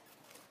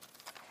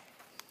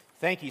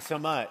Thank you so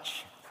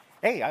much.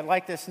 Hey, I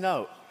like this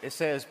note. It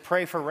says,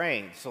 pray for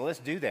rain. So let's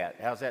do that.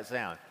 How's that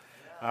sound?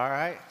 All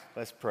right,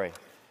 let's pray.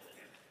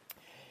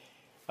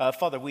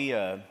 Father, we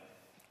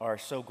are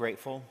so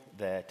grateful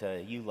that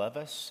you love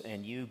us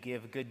and you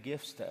give good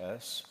gifts to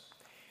us.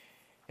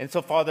 And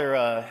so, Father,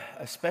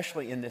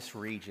 especially in this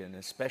region,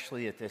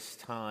 especially at this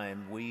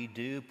time, we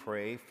do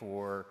pray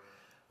for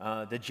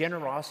the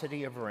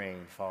generosity of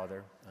rain,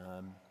 Father.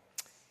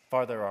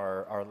 Father,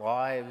 our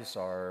lives,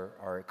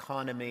 our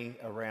economy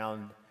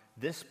around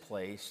this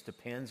place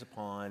depends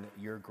upon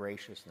your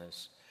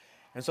graciousness.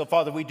 And so,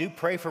 Father, we do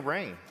pray for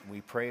rain.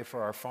 We pray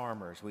for our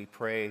farmers. We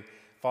pray,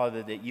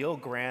 Father, that you'll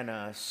grant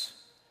us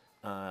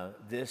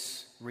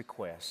this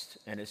request.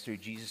 And it's through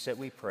Jesus that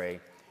we pray.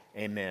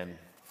 Amen.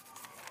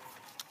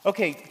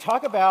 Okay,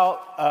 talk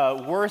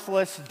about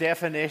worthless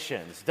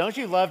definitions. Don't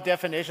you love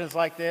definitions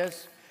like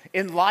this?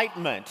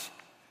 Enlightenment,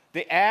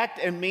 the act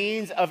and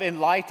means of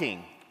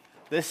enlightening,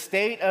 the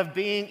state of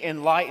being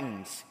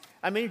enlightened.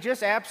 I mean,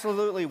 just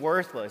absolutely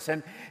worthless.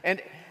 And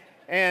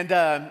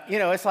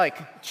it's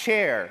like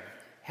chair.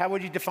 How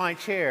would you define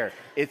chair?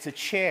 It's a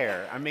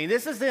chair. I mean,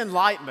 this is the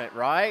Enlightenment,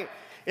 right?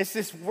 It's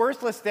this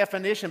worthless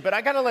definition. But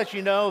I got to let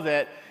you know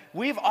that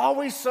we've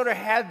always sort of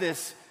had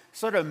this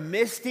sort of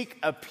mystic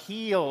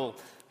appeal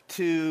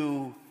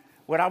to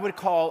what I would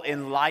call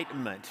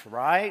enlightenment,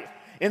 right?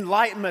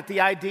 Enlightenment, the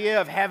idea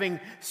of having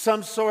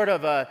some sort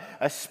of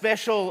a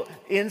special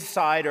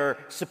insight or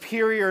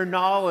superior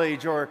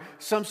knowledge or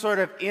some sort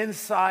of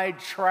inside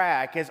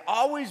track has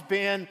always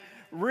been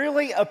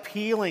really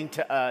appealing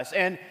to us.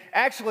 And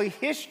actually,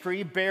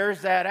 history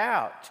bears that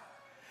out.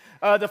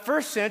 The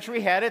first century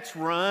had its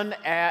run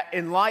at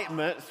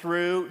enlightenment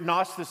through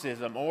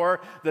Gnosticism or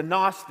the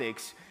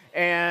Gnostics.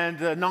 And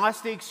the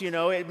Gnostics,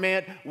 it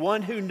meant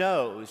one who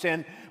knows.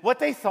 And what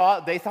they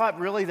thought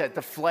really that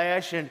the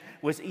flesh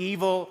was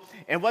evil.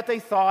 And what they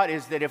thought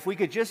is that if we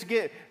could just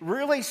get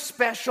really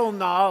special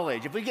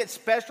knowledge, if we get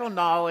special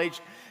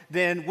knowledge,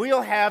 then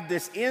we'll have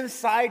this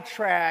inside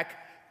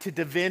track to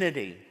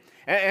divinity.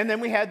 And then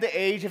we had the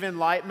Age of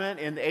Enlightenment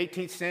in the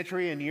 18th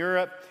century in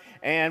Europe.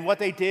 And what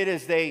they did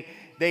is they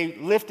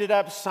lifted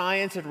up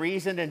science and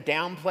reason and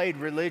downplayed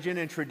religion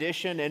and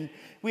tradition. And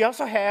we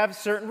also have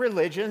certain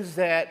religions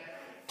that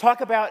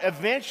talk about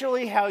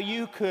eventually how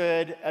you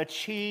could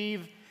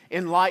achieve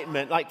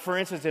enlightenment. Like, for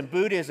instance, in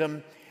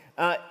Buddhism,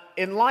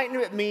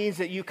 enlightenment means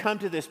that you come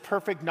to this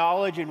perfect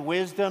knowledge and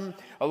wisdom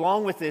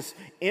along with this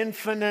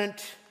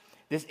infinite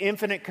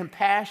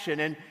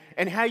compassion.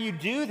 And how you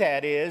do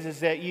that is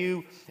that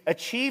you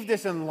achieve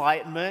this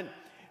enlightenment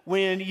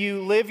when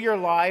you live your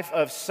life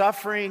of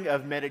suffering,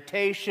 of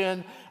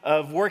meditation,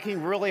 of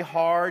working really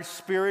hard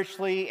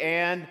spiritually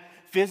and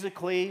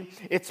physically.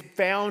 It's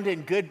found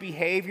in good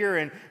behavior,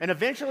 and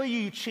eventually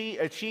you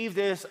achieve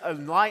this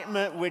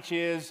enlightenment, which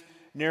is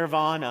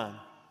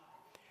nirvana.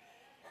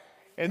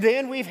 And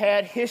then we've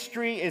had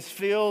history is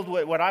filled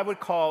with what I would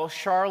call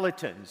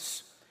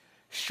charlatans.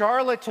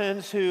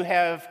 Charlatans who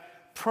have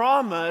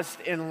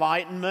promised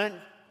enlightenment.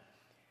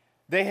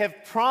 They have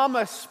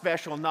promised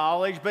special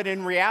knowledge, but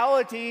in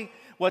reality,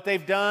 what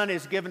they've done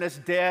is given us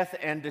death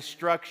and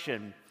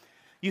destruction.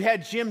 You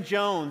had Jim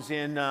Jones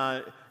in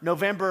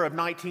November of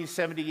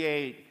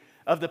 1978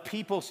 of the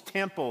People's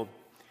Temple.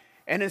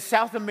 And in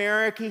South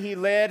America, he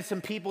led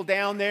some people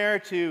down there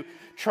to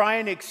try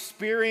and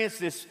experience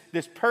this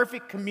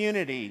perfect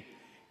community.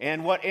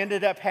 And what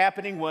ended up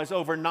happening was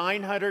over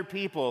 900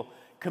 people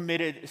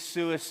committed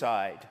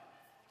suicide.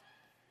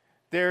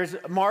 There's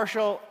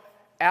Marshall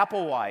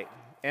Applewhite.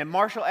 And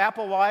Marshall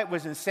Applewhite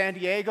was in San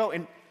Diego,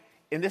 and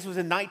this was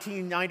in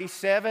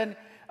 1997.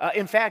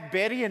 In fact,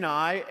 Betty and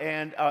I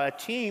and a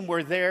team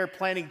were there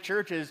planting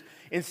churches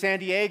in San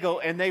Diego,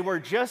 and they were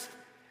just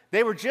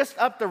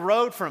up the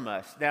road from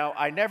us. Now,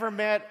 I never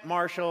met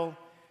Marshall,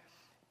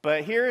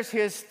 but here's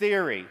his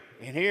theory.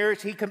 And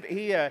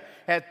he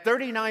had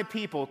 39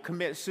 people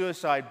commit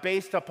suicide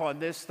based upon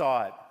this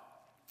thought.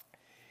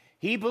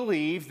 He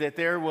believed that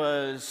there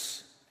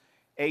was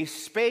a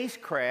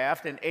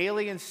spacecraft, an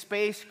alien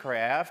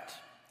spacecraft,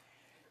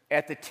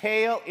 at the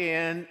tail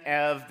end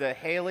of the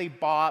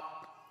Hale-Bopp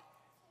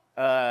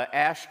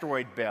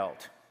asteroid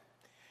belt.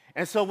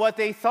 And so what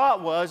they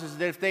thought is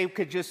that if they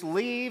could just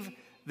leave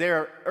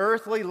their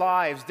earthly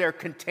lives, their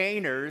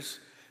containers,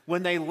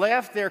 when they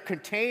left their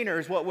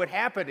containers, what would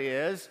happen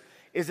is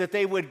that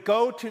they would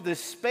go to the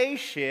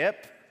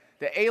spaceship,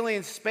 the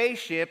alien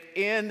spaceship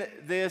in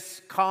this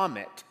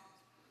comet.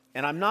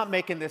 And I'm not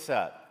making this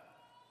up.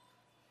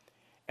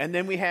 And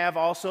then we have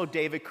also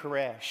David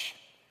Koresh.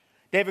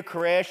 David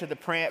Koresh of the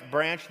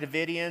Branch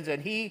Davidians,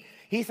 and he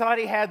thought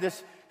he had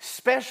this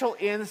special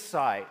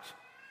insight.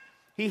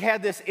 He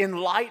had this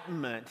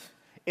enlightenment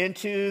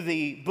into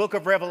the book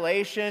of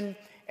Revelation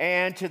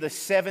and to the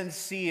seven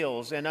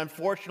seals. And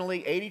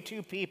unfortunately,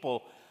 82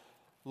 people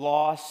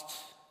lost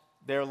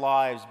their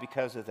lives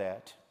because of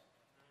that.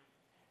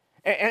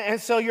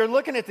 And so you're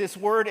looking at this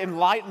word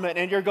enlightenment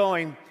and you're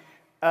going,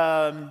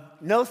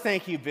 no,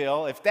 thank you,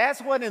 Bill. If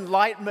that's what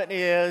enlightenment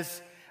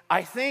is,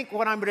 I think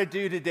what I'm going to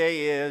do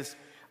today is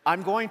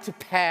I'm going to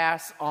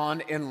pass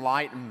on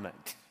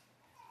enlightenment.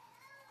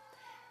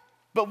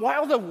 But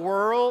while the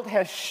world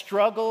has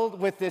struggled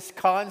with this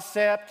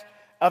concept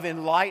of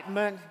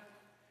enlightenment,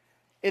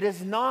 it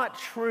is not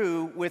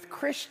true with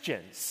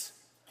Christians.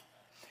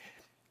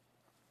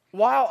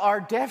 While our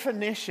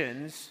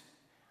definitions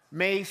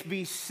may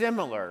be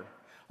similar,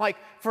 like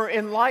for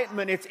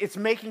enlightenment, it's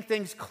making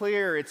things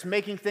clear, it's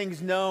making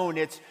things known,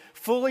 it's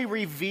fully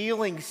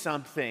revealing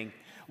something.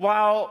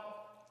 While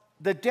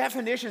the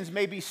definitions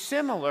may be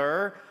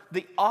similar,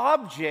 the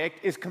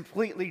object is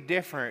completely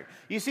different.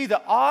 You see,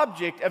 the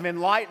object of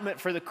enlightenment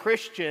for the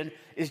Christian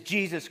is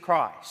Jesus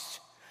Christ.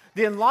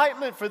 The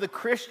enlightenment for the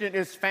Christian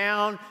is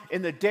found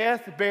in the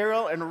death,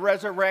 burial, and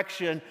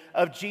resurrection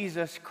of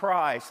Jesus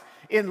Christ.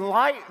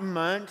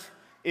 Enlightenment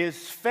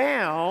is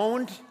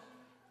found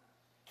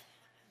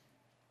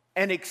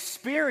and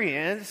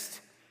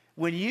experienced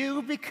when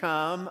you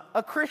become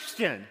a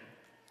Christian.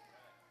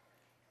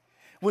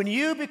 When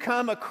you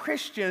become a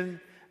Christian,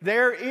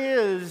 there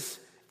is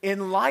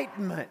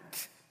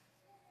enlightenment.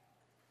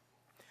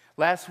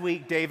 Last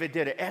week, David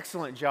did an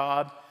excellent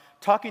job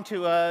talking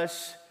to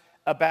us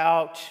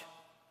about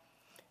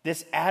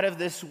this out of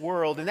this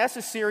world. And that's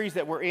a series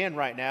that we're in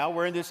right now.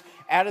 We're in this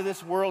out of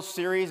this world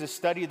series, a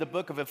study of the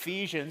book of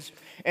Ephesians.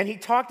 And he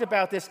talked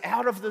about this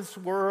out of this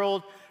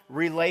world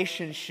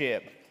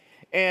relationship.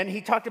 And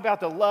he talked about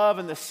the love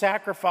and the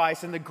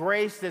sacrifice and the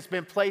grace that's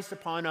been placed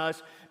upon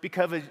us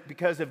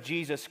because of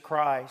Jesus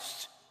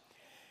Christ.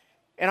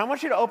 And I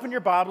want you to open your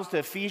Bibles to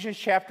Ephesians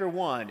chapter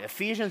 1.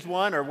 Ephesians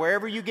 1, or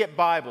wherever you get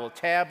Bible,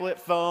 tablet,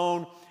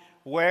 phone,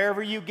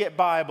 wherever you get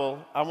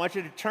Bible, I want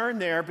you to turn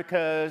there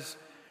because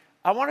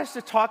I want us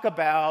to talk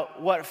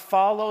about what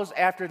follows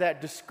after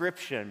that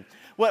description.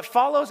 What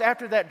follows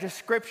after that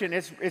description,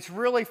 it's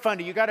really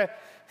funny. You got to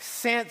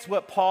sense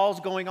what Paul's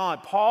going on.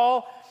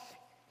 Paul,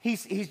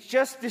 he's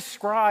just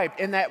described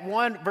in that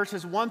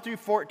verses 1 through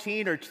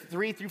 14 or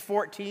 3 through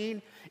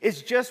 14,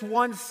 is just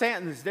one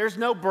sentence. There's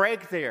no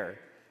break there.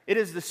 It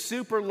is the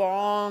super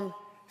long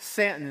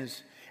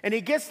sentence. And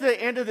he gets to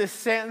the end of this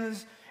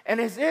sentence, and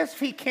as if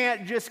he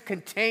can't just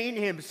contain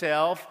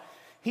himself,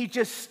 he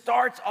just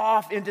starts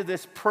off into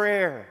this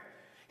prayer.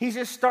 He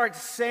just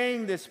starts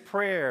saying this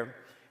prayer.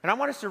 And I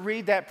want us to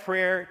read that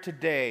prayer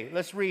today.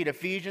 Let's read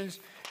Ephesians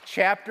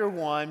chapter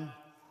 1,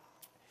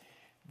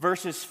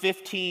 verses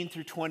 15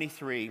 through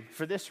 23,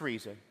 for this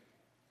reason.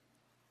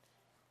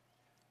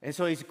 And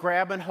so he's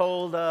grabbing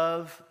hold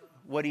of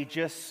what he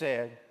just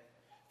said.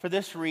 For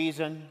this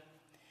reason,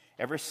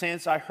 ever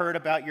since I heard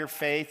about your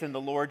faith in the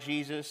Lord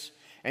Jesus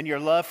and your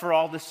love for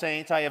all the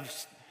saints, I have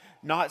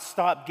not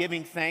stopped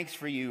giving thanks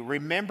for you,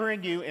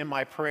 remembering you in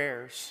my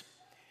prayers.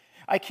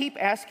 I keep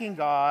asking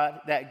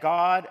God that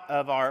God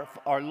of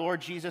our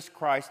Lord Jesus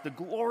Christ, the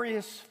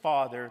glorious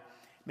Father,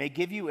 may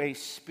give you a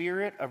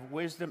spirit of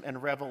wisdom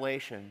and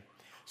revelation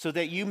so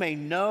that you may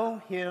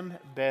know him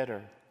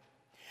better.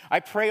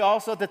 I pray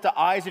also that the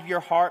eyes of your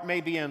heart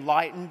may be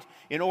enlightened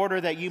in order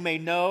that you may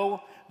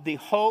know the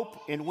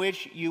hope in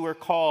which you were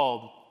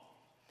called,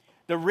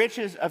 the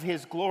riches of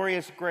his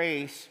glorious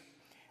grace,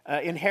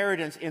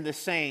 inheritance in the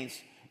saints,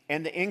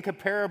 and the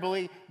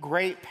incomparably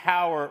great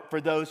power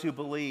for those who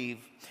believe.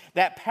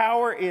 That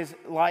power is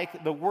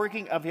like the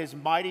working of his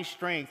mighty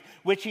strength,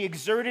 which he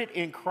exerted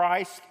in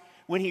Christ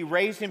when he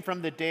raised him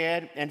from the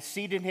dead and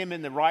seated him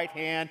in the right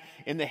hand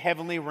in the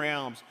heavenly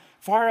realms,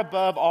 far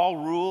above all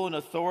rule and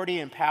authority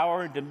and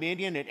power and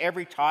dominion and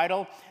every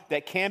title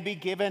that can be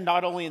given,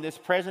 not only in this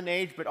present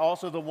age, but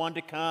also the one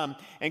to come.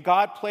 And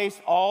God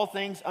placed all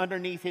things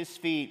underneath his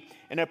feet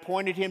and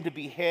appointed him to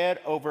be head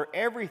over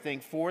everything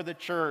for the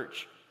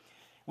church,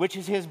 which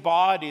is his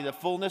body, the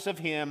fullness of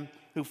him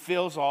who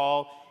fills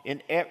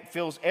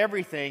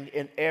everything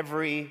in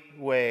every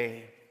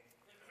way.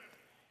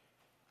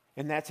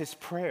 And that's his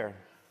prayer.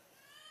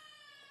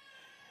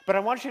 But I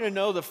want you to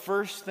know the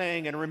first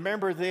thing, and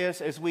remember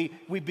this as we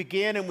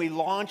begin and we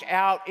launch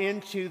out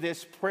into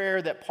this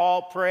prayer that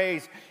Paul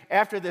prays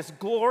after this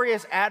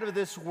glorious out of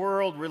this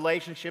world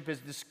relationship is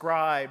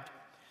described.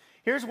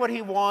 Here's what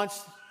he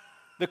wants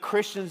the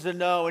Christians to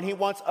know, and he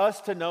wants us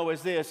to know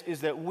is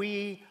that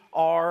we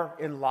are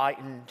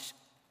enlightened.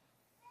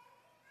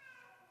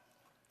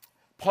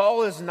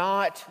 Paul is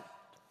not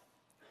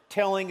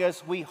telling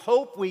us we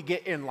hope we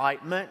get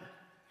enlightenment.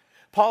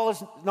 Paul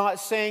is not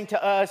saying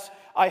to us,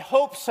 I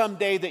hope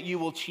someday that you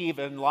will achieve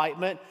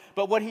enlightenment.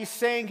 But what he's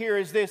saying here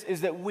is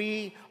that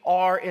we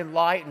are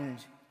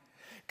enlightened.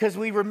 Because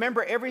we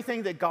remember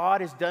everything that God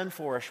has done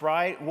for us,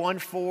 right?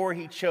 1:4,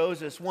 he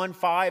chose us.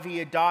 1:5,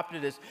 he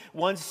adopted us.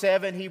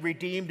 1:7, he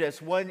redeemed us.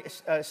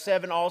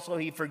 1:7, also,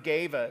 he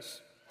forgave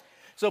us.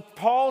 So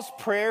Paul's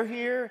prayer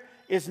here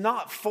is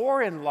not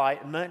for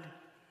enlightenment,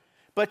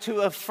 but to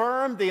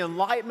affirm the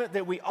enlightenment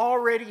that we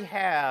already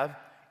have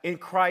in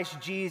Christ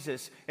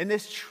Jesus. And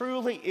this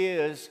truly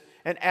is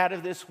an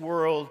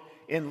out-of-this-world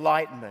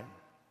enlightenment.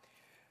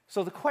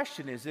 So the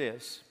question is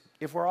this: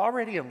 if we're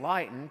already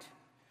enlightened,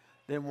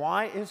 then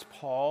why is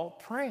Paul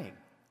praying?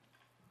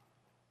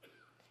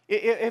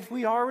 If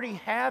we already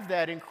have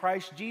that in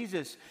Christ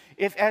Jesus,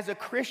 if as a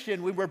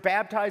Christian we were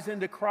baptized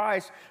into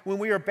Christ, when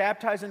we are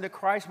baptized into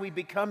Christ we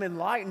become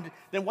enlightened,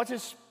 then what's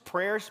his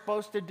prayer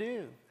supposed to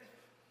do?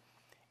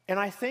 And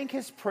I think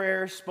his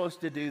prayer is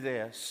supposed to do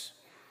this.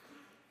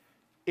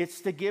 It's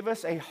to give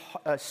us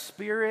a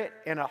spirit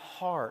and a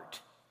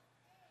heart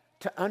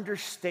to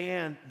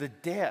understand the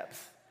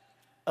depth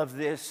of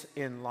this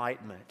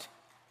enlightenment.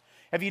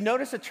 Have you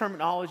noticed the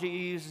terminology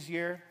he uses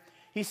here?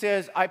 He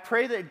says, I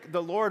pray that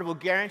the Lord will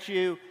grant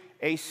you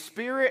a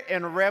spirit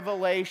and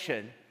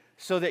revelation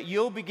so that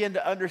you'll begin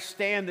to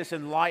understand this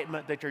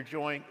enlightenment that you're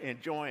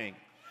enjoying.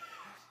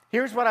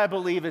 Here's what I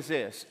believe is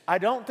this. I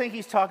don't think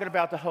he's talking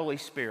about the Holy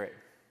Spirit.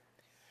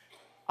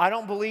 I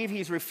don't believe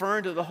he's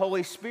referring to the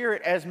Holy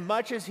Spirit as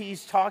much as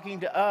he's talking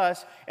to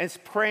us and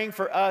praying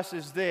for us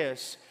is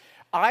this.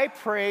 I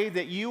pray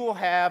that you will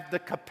have the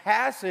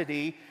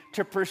capacity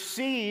to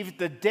perceive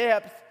the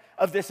depth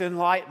of this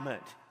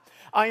enlightenment.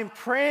 I am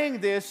praying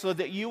this so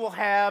that you will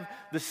have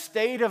the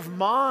state of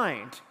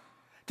mind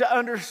to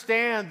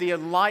understand the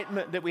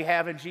enlightenment that we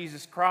have in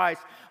Jesus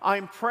Christ.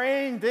 I'm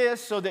praying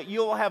this so that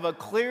you'll have a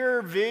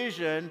clear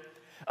vision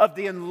of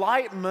the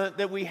enlightenment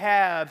that we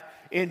have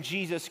in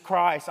Jesus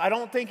Christ. I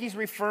don't think he's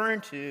referring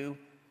to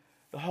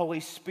the Holy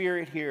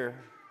Spirit here.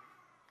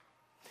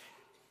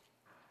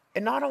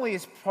 And not only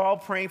is Paul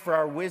praying for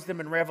our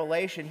wisdom and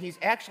revelation, he's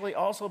actually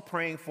also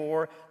praying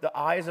for the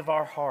eyes of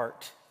our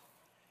heart.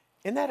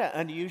 Isn't that an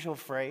unusual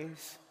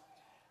phrase?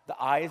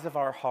 The eyes of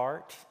our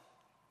heart.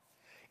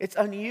 It's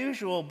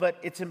unusual, but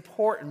it's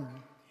important.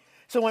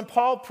 So when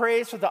Paul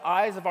prays for the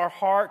eyes of our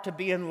heart to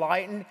be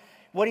enlightened,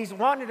 what he's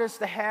wanted us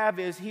to have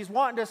is he's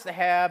wanting us to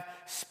have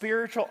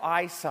spiritual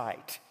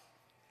eyesight.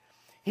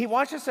 He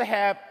wants us to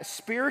have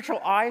spiritual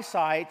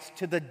eyesight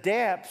to the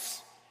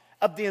depths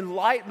of the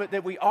enlightenment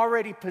that we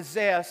already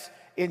possess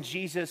in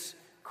Jesus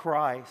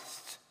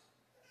Christ.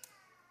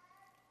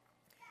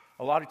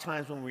 A lot of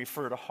times when we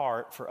refer to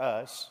heart for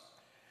us,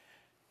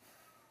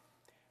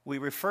 we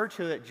refer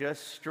to it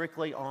just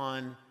strictly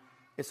on,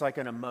 it's like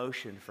an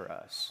emotion for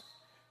us.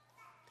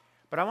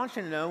 But I want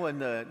you to know when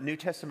the New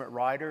Testament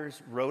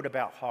writers wrote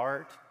about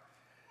heart,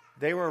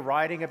 they were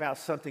writing about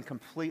something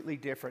completely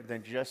different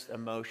than just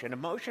emotion.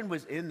 Emotion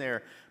was in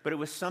there, but it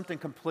was something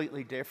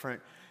completely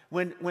different.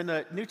 When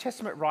the New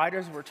Testament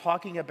writers were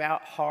talking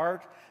about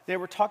heart, they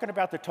were talking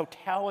about the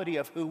totality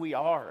of who we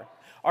are,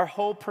 our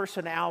whole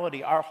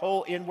personality, our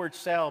whole inward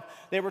self.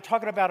 They were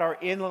talking about our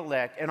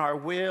intellect and our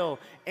will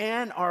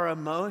and our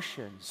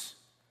emotions.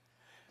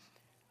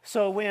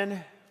 So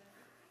when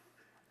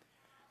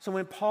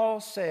Paul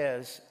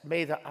says,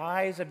 may the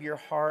eyes of your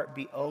heart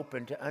be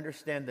open to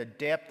understand the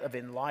depth of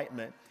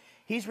enlightenment,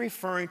 he's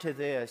referring to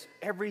this,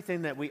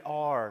 everything that we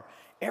are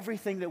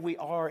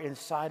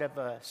inside of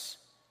us.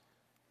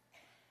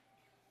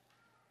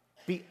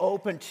 Be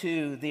open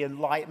to the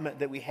enlightenment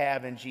that we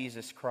have in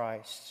Jesus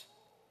Christ.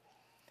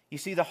 You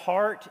see, the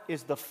heart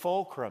is the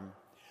fulcrum.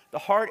 The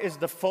heart is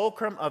the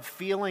fulcrum of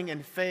feeling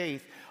and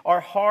faith. Our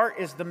heart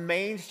is the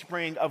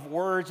mainspring of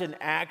words and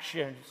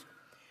actions.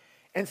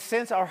 And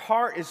since our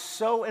heart is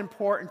so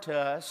important to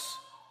us,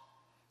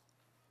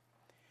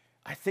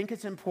 I think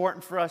it's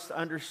important for us to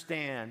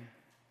understand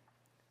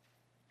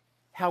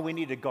how we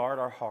need to guard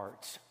our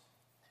hearts.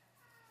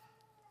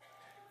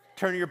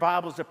 Turn your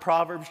Bibles to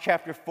Proverbs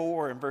chapter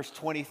 4 and verse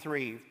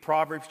 23.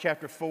 Proverbs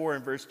chapter 4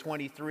 and verse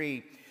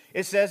 23.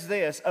 It says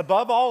this,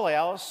 above all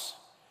else,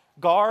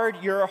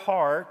 guard your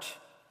heart,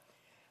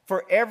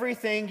 for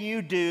everything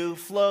you do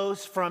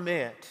flows from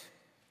it.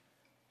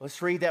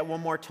 Let's read that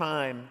one more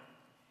time.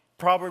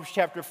 Proverbs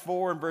chapter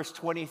 4 and verse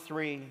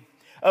 23.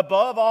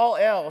 Above all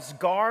else,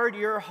 guard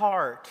your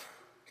heart,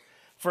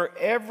 for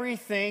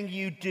everything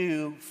you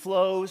do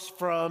flows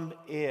from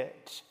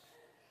it.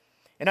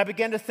 And I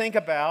began to think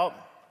about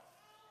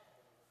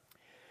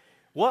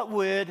what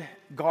would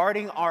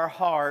guarding our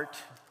heart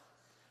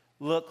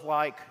look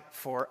like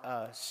for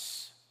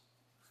us?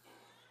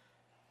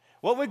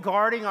 What would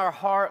guarding our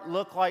heart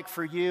look like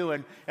for you?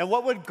 And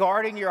what would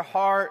guarding your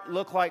heart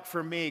look like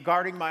for me?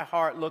 Guarding my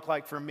heart look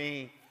like for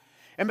me?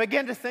 And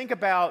begin to think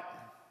about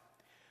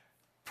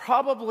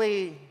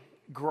probably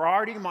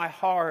guarding my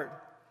heart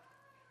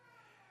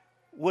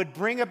would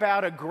bring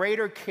about a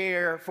greater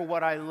care for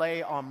what I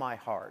lay on my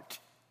heart.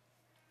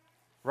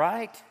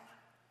 Right?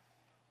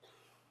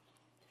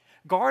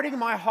 Guarding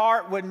my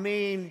heart would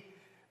mean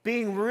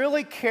being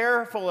really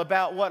careful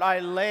about what I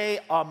lay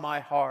on my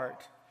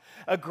heart.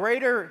 A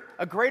greater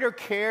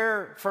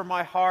care for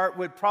my heart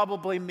would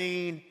probably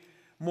mean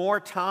more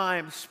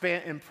time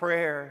spent in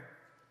prayer.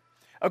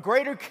 A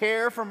greater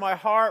care for my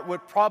heart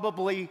would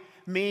probably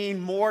mean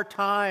more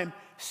time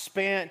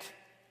spent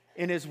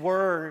in His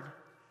Word.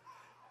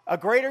 A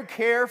greater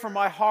care for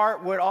my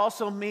heart would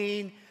also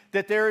mean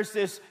that there is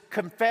this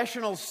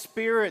confessional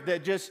spirit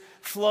that just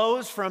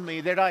flows from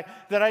me, that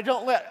I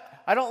don't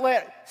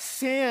let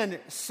sin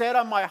set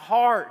on my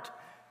heart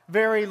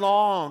very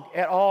long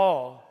at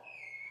all.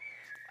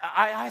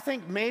 I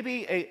think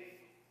maybe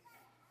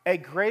a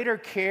greater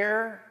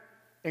care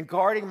in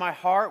guarding my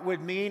heart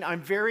would mean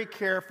I'm very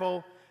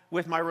careful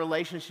with my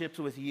relationships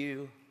with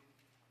you.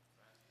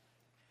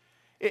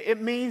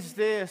 It means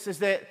this, is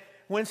that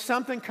when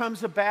something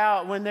comes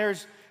about, when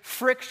there's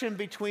friction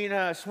between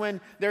us,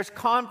 when there's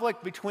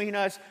conflict between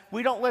us,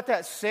 we don't let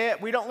that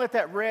sit, we don't let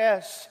that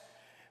rest.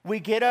 We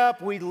get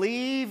up, we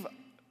leave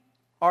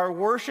our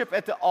worship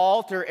at the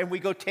altar, and we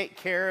go take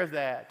care of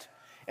that.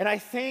 And I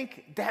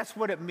think that's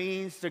what it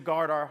means to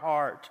guard our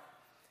heart.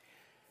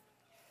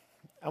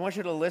 I want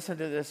you to listen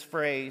to this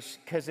phrase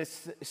because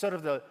it's sort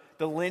of the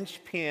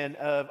linchpin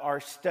of our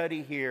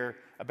study here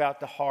about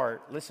the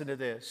heart. Listen to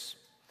this.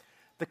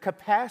 The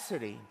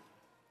capacity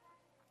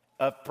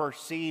of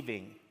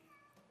perceiving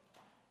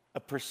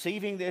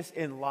this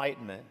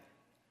enlightenment,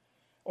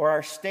 or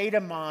our state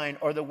of mind,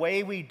 or the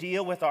way we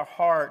deal with our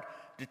heart,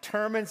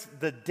 determines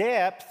the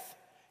depth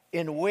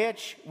in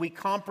which we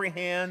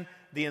comprehend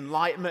the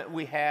enlightenment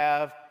we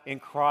have in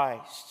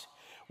Christ.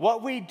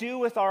 What we do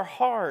with our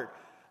heart,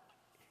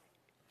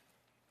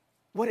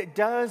 what it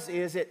does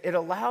is it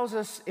allows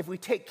us, if we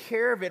take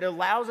care of it, it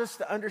allows us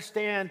to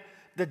understand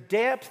the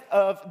depth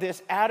of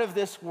this out of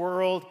this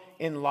world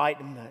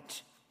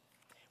enlightenment.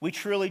 We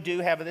truly do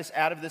have this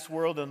out of this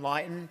world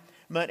enlightenment,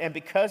 and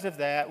because of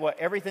that,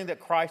 everything that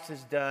Christ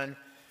has done,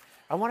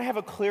 I want to have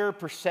a clearer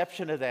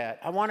perception of that.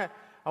 I want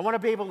to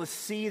be able to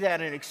see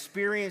that and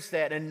experience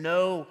that and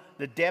know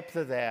the depth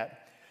of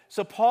that.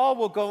 So Paul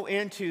will go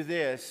into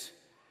this.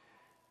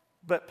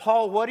 But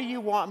Paul, what do you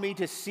want me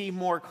to see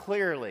more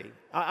clearly?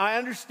 I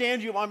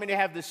understand you want me to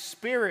have the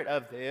spirit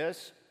of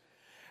this.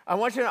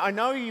 I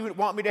know you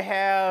want me to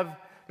have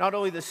not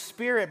only the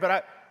spirit,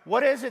 but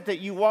what is it that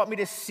you want me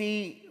to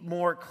see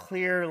more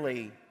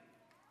clearly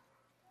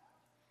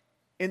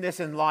in this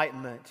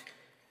enlightenment?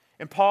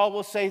 And Paul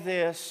will say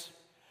this: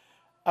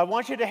 I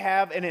want you to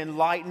have an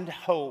enlightened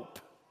hope.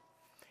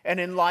 An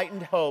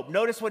enlightened hope.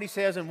 Notice what he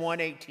says in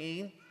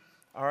 1:18.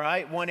 All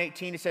right,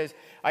 1:18, it says,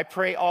 I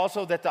pray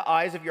also that the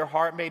eyes of your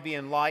heart may be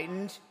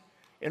enlightened,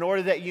 in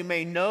order that you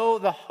may know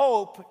the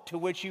hope to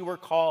which you were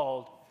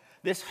called.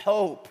 This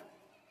hope.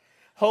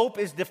 Hope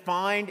is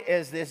defined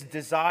as this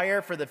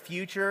desire for the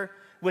future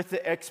with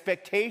the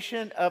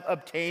expectation of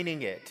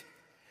obtaining it.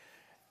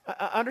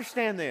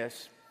 Understand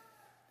this.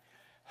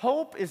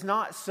 Hope is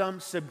not some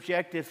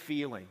subjective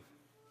feeling.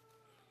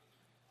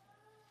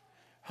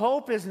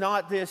 Hope is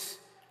not this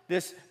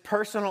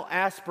personal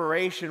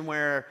aspiration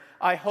where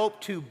I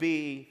hope to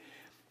be.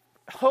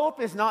 Hope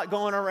is not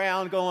going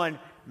around going,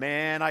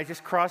 man, I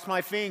just cross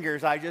my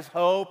fingers. I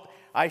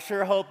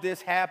sure hope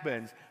this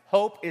happens.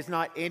 Hope is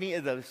not any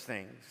of those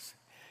things.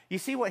 You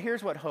see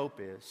here's what hope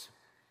is.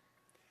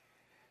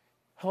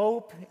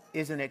 Hope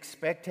is an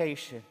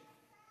expectation.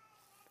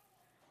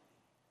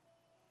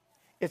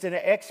 It's an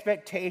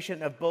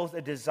expectation of both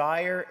a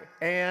desire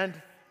and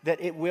that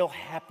it will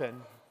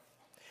happen.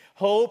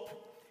 Hope,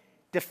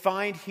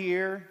 defined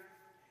here,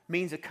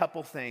 means a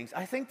couple things.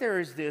 I think there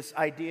is this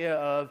idea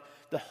of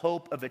the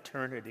hope of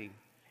eternity.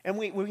 And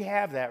we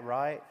have that,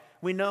 right?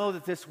 We know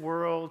that this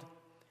world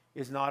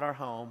is not our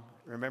home.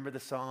 Remember the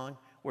song?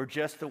 We're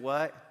just a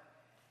what?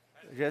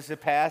 Just a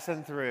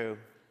passing through.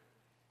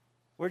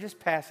 We're just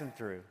passing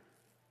through.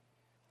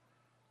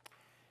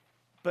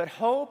 But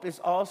hope is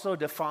also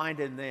defined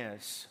in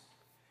this,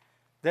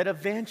 that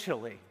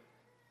eventually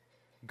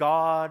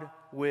God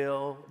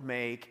will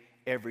make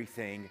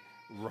everything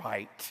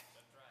right.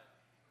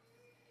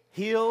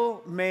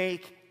 He'll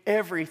make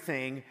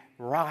everything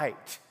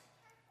right.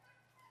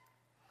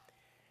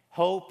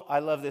 Hope, I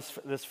love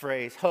this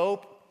phrase.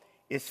 Hope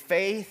is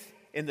faith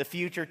in the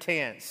future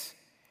tense.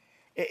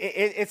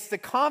 It's the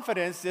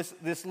confidence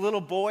this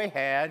little boy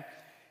had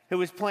who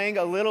was playing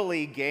a little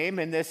league game,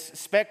 and this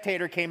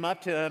spectator came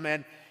up to him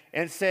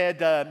and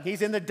said,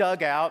 he's in the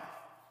dugout,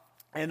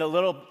 and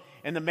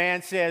the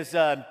man says,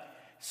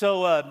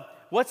 so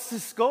what's the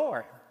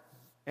score?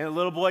 And the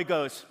little boy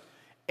goes,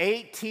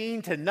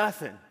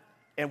 18-0,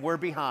 and we're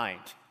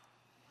behind.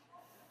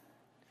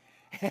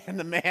 And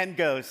the man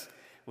goes,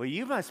 well,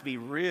 you must be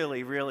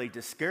really, really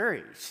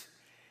discouraged.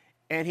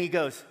 And he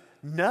goes,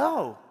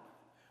 no,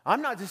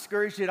 I'm not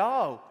discouraged at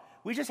all.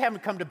 We just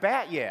haven't come to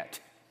bat yet.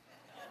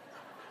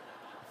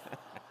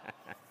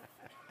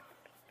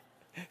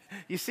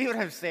 You see what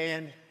I'm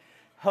saying?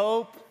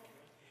 Hope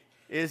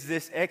is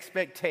this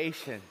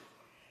expectation.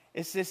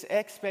 It's this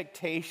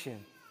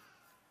expectation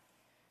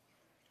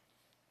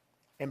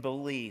and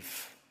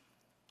belief.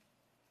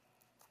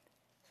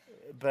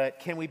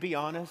 But can we be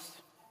honest?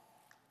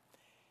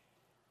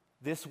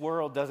 This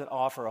world doesn't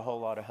offer a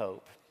whole lot of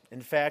hope.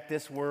 In fact,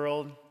 this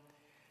world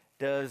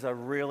does a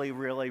really,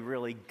 really,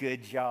 really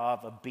good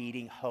job of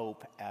beating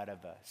hope out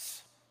of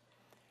us.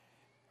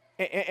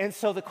 And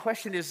so the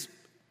question is,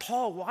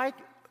 Paul,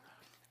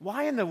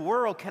 why in the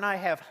world can I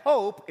have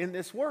hope in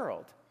this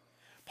world?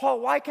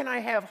 Paul, why can I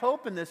have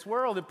hope in this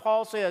world? And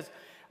Paul says,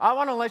 I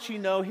want to let you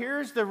know,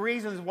 here's the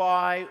reasons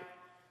why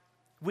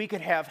we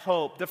could have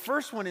hope. The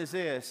first one is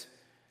this: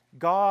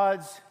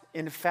 God's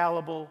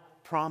infallible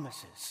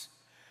promises.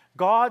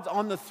 God's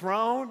on the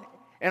throne,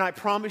 And I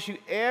promise you,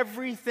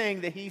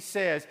 everything that he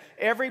says,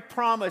 every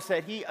promise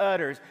that he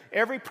utters,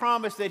 every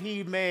promise that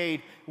he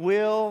made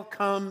will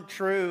come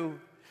true.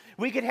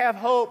 We could have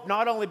hope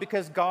not only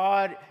because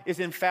God is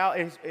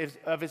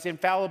of his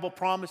infallible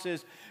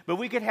promises, but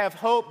we could have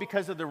hope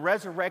because of the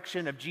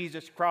resurrection of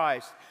Jesus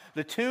Christ.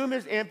 The tomb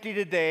is empty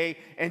today,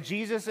 and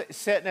Jesus is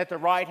sitting at the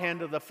right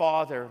hand of the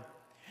Father.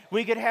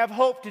 We could have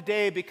hope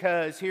today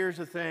because, here's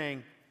the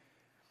thing,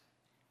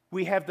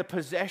 we have the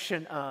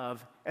possession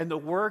of and the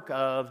work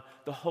of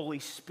the Holy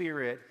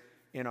Spirit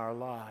in our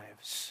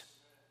lives.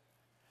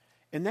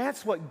 And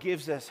that's what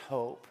gives us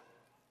hope.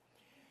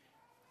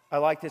 I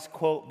like this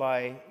quote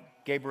by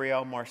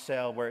Gabriel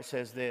Marcel where it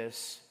says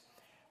this: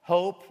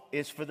 "Hope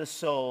is for the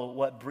soul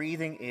what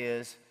breathing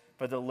is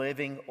for the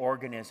living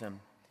organism."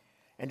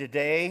 And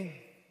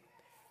today,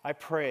 I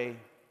pray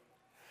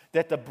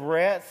that the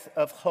breath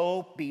of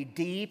hope be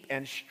deep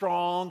and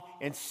strong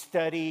and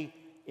steady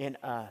in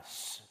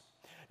us.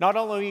 Not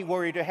only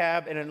were we to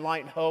have an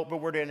enlightened hope, but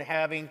we're to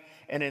having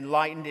an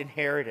enlightened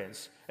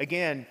inheritance.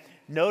 Again,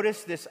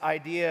 notice this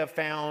idea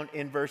found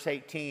in verse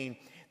 18.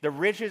 The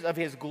riches of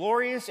his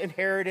glorious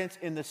inheritance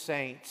in the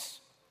saints.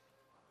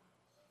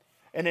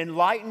 An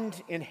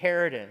enlightened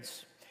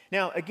inheritance.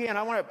 Now, again,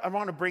 I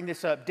want to bring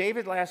this up.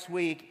 David last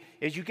week,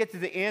 as you get to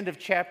the end of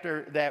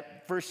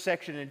that first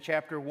section in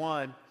chapter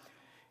 1,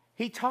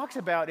 he talks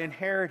about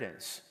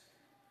inheritance.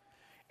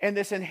 And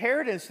this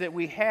inheritance that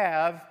we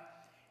have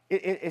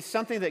is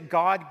something that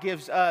God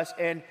gives us,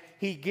 and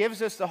he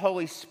gives us the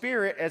Holy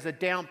Spirit as a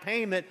down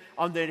payment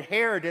on the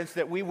inheritance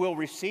that we will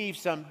receive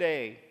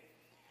someday.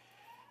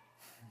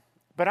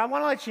 But I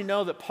want to let you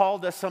know that Paul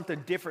does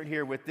something different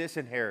here with this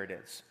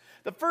inheritance.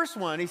 The first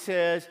one,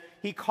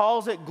 he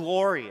calls it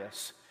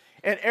glorious.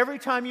 And every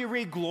time you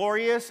read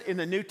glorious in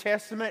the New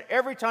Testament,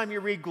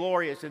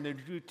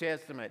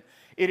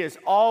 it is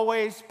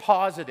always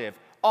positive.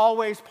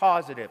 Always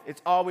positive.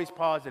 It's always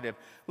positive.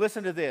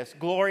 Listen to this.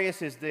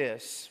 Glorious is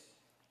this.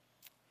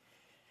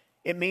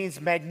 It means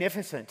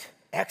magnificent,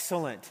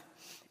 excellent.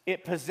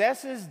 It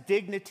possesses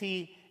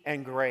dignity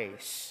and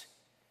grace.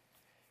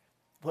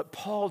 What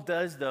Paul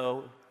does,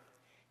 though,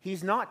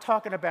 he's not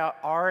talking about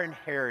our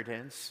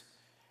inheritance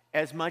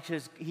as much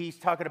as he's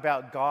talking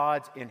about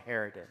God's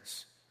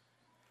inheritance.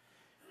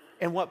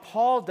 And what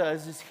Paul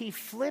does is he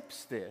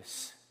flips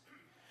this.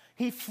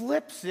 He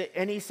flips it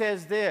and he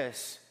says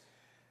this.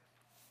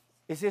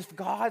 As if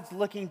God's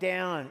looking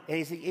down,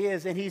 as he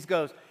is, and he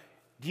goes,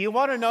 do you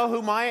want to know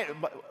who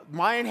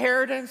my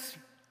inheritance?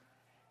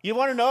 You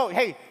want to know?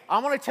 Hey, I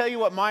want to tell you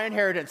what my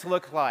inheritance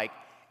looks like.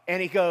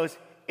 And he goes,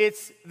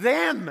 it's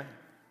them.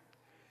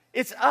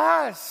 It's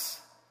us.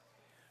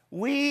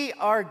 We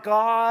are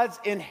God's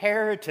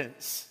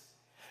inheritance.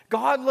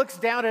 God looks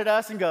down at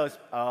us and goes,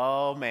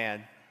 oh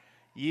man,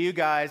 you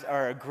guys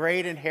are a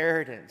great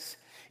inheritance.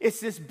 It's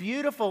this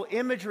beautiful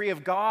imagery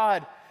of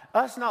God,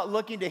 us not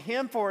looking to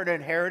him for an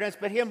inheritance,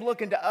 but him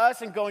looking to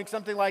us and going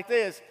something like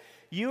this: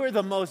 you are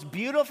the most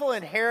beautiful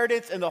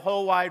inheritance in the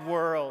whole wide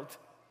world.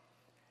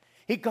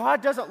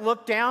 God doesn't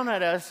look down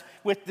at us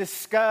with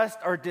disgust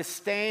or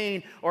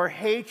disdain or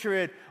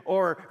hatred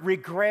or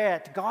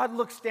regret. God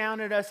looks down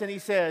at us and he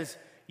says,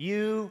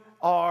 you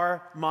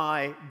are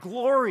my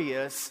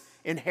glorious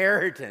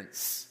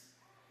inheritance.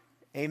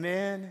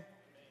 Amen?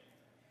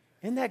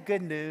 Isn't that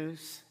good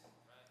news?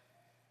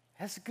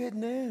 That's good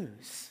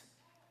news.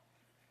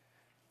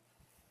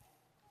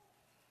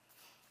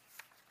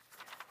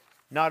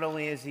 Not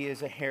only is he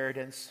his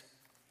inheritance,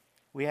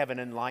 we have an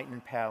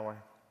enlightened power.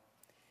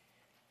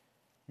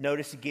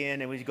 Notice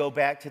again, and we go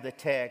back to the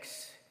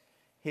text,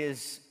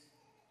 his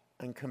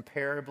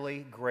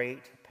incomparably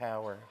great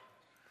power.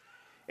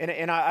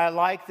 And I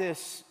like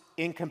this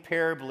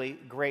incomparably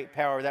great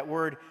power. That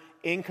word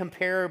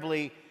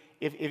incomparably,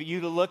 if you're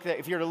to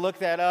look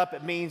that up,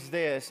 it means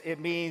this. It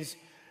means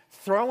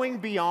throwing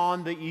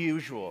beyond the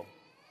usual.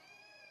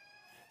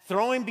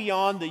 Throwing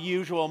beyond the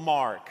usual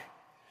mark.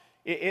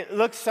 It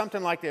looks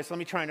something like this. Let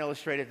me try and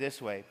illustrate it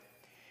this way.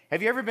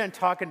 Have you ever been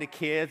talking to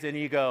kids and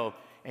you go,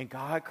 and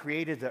God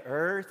created the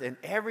earth and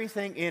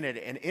everything in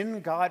it, and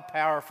isn't God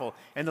powerful?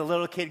 And the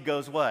little kid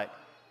goes, what?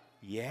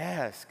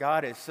 Yes,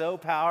 God is so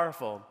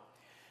powerful.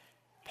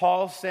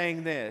 Paul's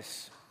saying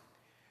this: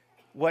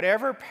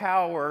 whatever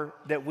power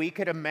that we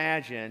could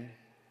imagine,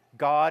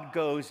 God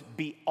goes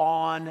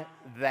beyond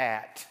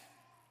that.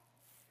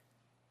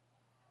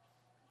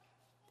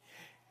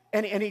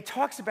 And he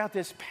talks about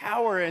this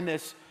power in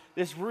this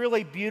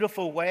really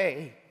beautiful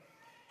way.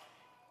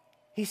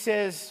 He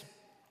says,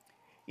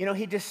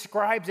 he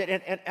describes it,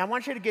 and I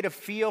want you to get a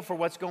feel for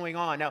what's going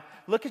on. Now,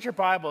 look at your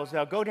Bibles.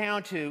 Now, go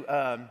down to,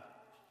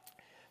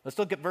 let's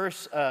look at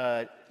verse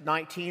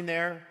 19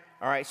 there.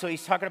 All right, so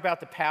he's talking about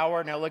the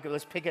power. Now,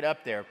 let's pick it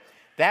up there.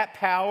 That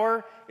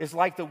power is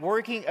like the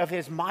working of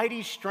his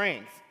mighty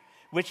strength,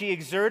 which he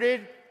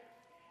exerted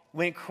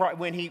when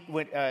he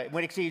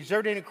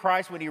exerted in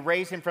Christ when he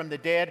raised him from the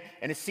dead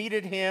and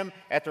seated him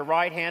at the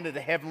right hand of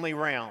the heavenly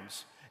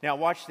realms. Now,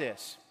 watch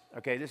this.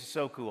 Okay, this is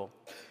so cool.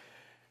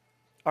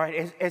 All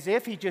right, as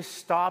if he just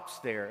stops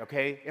there,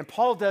 okay? And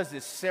Paul does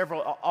this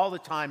all the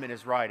time in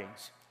his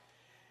writings.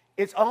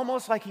 It's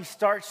almost like he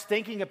starts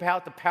thinking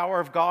about the power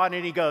of God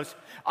and he goes,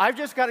 I've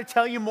just got to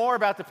tell you more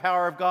about the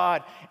power of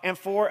God. And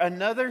for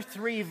another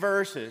 3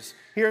 verses,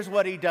 here's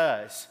what he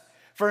does.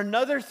 For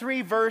another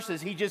 3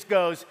 verses, he just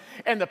goes,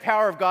 and the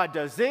power of God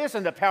does this,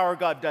 and the power of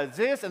God does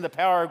this, and the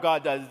power of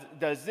God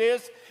does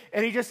this.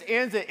 And he just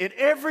ends it. In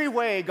every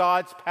way,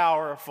 God's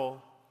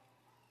powerful.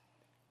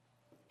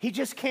 He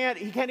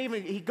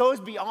goes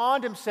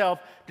beyond himself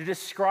to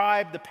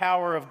describe the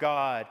power of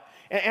God.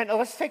 And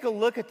let's take a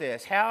look at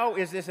this. How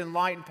is this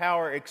enlightened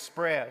power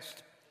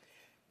expressed?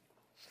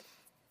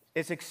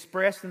 It's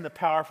expressed in the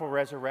powerful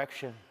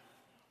resurrection.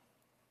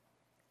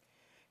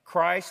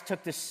 Christ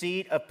took the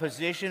seat of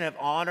position of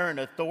honor and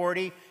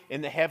authority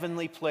in the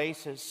heavenly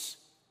places.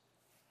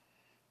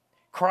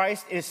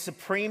 Christ is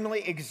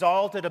supremely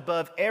exalted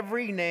above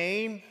every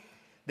name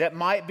that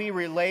might be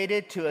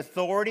related to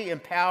authority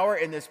and power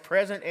in this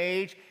present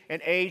age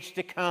and age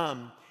to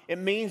come. It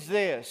means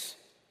this: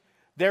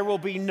 there will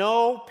be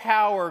no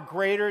power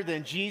greater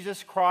than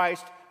Jesus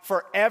Christ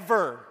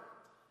forever.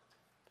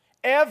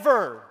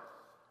 Ever.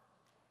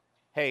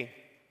 Hey,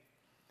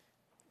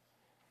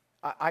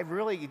 I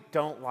really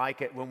don't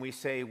like it when we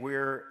say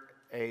we're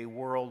a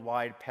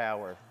worldwide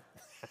power.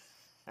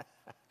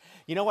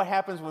 You know what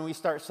happens when we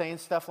start saying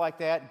stuff like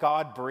that?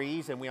 God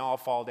breathes and we all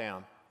fall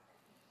down.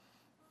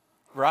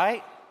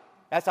 Right?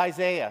 That's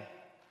Isaiah.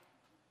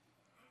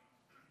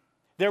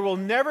 There will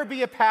never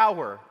be a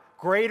power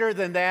greater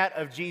than that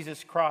of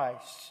Jesus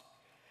Christ.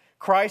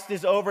 Christ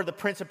is over the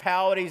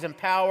principalities and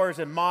powers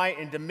and might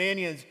and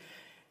dominions,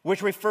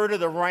 which refer to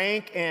the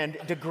rank and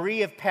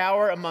degree of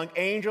power among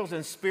angels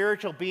and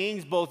spiritual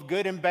beings, both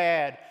good and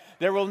bad.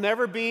 There will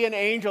never be an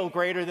angel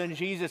greater than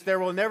Jesus. There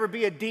will never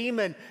be a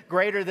demon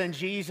greater than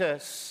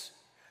Jesus.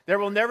 There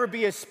will never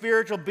be a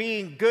spiritual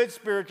being, good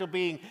spiritual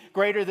being,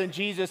 greater than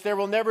Jesus. There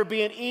will never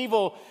be an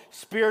evil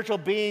spiritual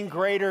being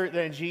greater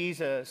than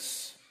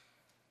Jesus.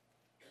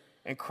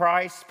 And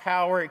Christ's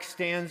power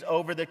extends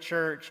over the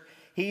church.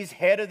 He's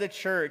head of the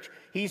church.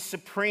 He's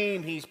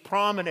supreme. He's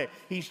prominent.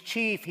 He's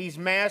chief. He's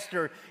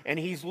master. And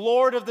he's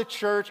Lord of the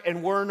church,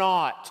 and we're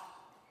not.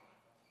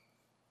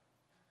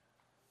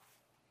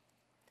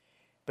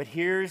 But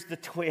here's the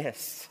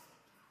twist.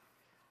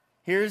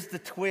 Here's the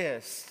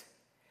twist.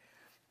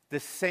 The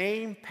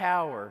same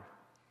power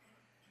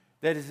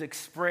that is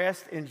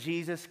expressed in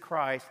Jesus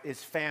Christ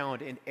is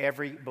found in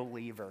every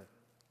believer.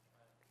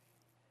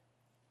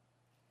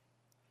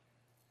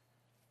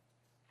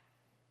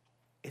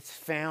 It's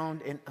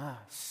found in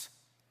us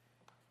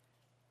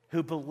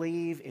who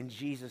believe in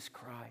Jesus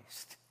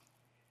Christ.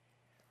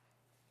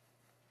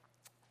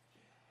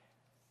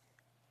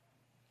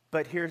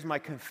 But here's my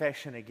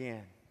confession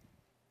again.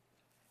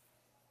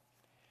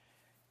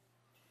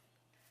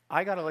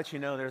 I got to let you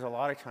know there's a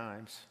lot of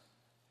times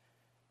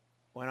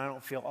when I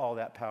don't feel all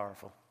that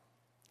powerful.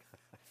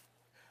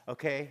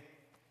 Okay?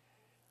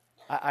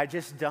 I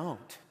just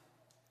don't.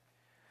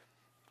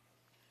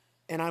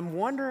 And I'm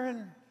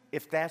wondering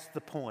if that's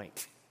the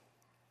point.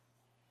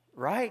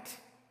 Right?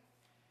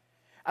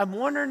 I'm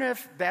wondering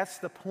if that's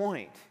the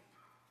point.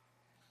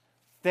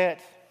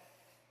 That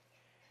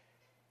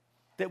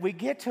we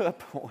get to a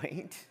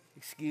point,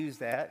 excuse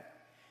that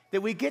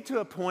we get to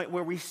a point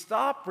where we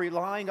stop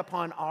relying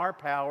upon our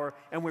power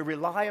and we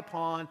rely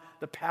upon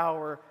the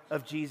power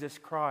of Jesus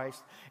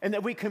Christ. And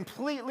that we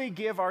completely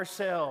give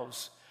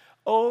ourselves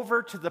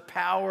over to the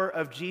power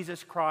of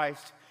Jesus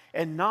Christ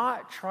and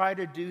not try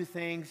to do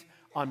things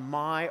on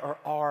my or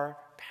our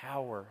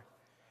power.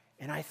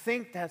 And I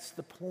think that's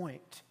the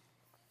point.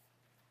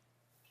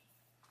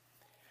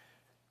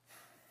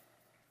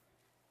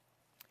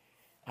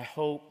 I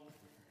hope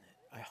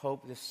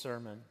this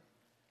sermon,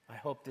 I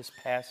hope this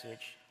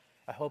passage,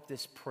 I hope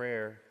this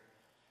prayer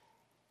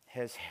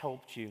has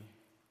helped you.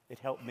 It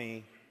helped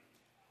me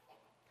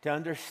to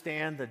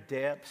understand the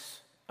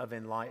depths of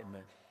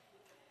enlightenment.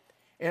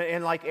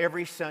 And like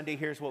every Sunday,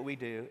 here's what we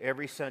do.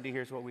 Every Sunday,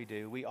 here's what we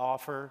do. We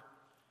offer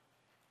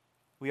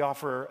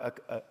a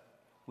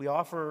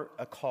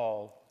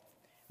call.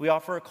 We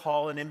offer a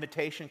call, an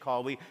invitation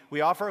call.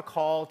 We offer a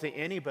call to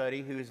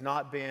anybody who has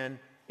not been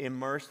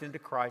immersed into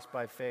Christ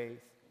by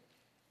faith,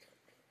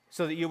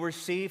 so that you'll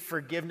receive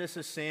forgiveness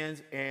of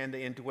sins and the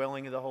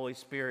indwelling of the Holy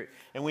Spirit.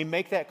 And we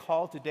make that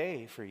call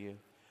today for you.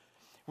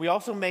 We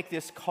also make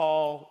this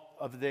call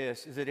of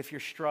this, is that if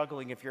you're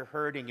struggling, if you're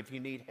hurting, if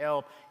you need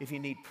help, if you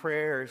need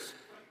prayers,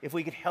 if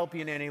we could help you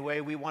in any way,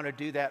 we want to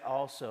do that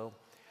also.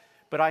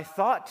 But I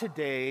thought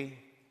today,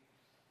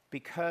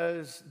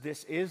 because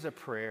this is a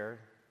prayer,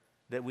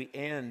 that we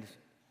end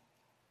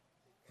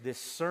this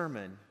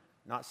sermon,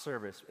 not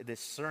service, this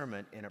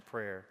sermon in a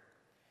prayer.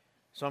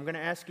 So I'm going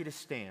to ask you to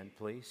stand,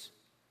 please.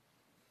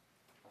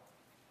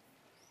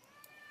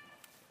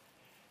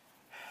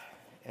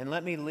 And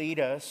let me lead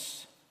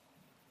us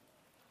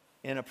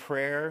in a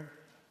prayer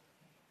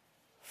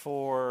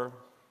for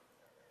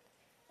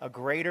a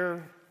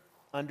greater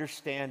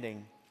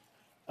understanding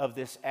of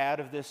this out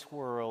of this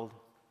world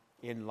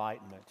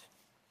enlightenment.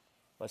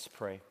 Let's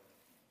pray.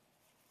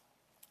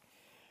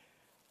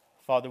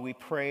 Father, we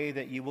pray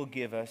that you will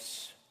give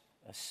us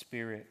a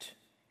spirit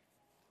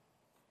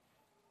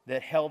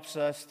that helps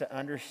us to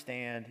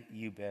understand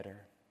you better.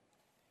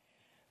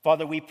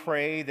 Father, we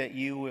pray that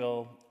you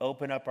will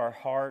open up our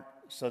heart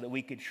so that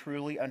we could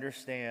truly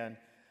understand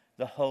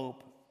the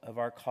hope of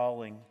our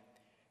calling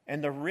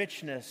and the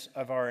richness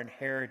of our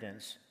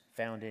inheritance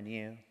found in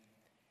you.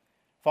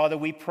 Father,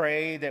 we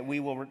pray that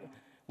we will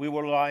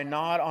rely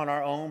not on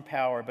our own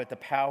power, but the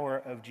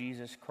power of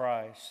Jesus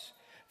Christ.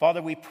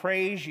 Father, we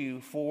praise you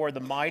for the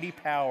mighty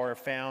power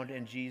found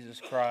in Jesus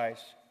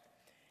Christ.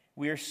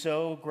 We are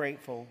so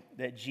grateful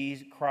that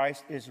Jesus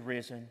Christ is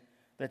risen,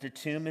 that the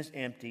tomb is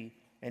empty,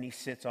 and he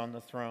sits on the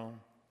throne.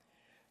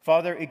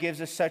 Father, it gives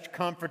us such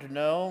comfort to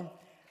know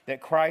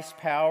that Christ's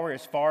power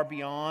is far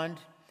beyond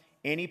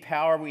any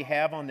power we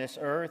have on this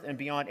earth and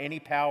beyond any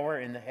power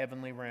in the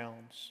heavenly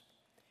realms.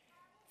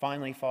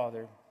 Finally,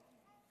 Father,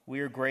 we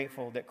are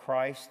grateful that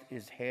Christ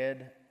is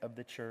head of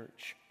the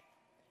church.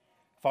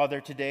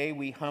 Father, today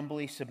we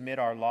humbly submit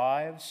our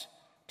lives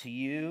to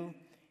you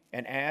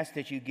and ask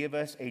that you give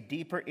us a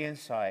deeper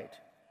insight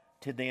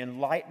to the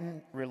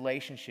enlightened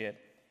relationship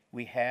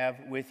we have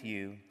with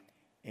you.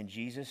 In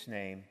Jesus'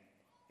 name,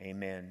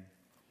 amen.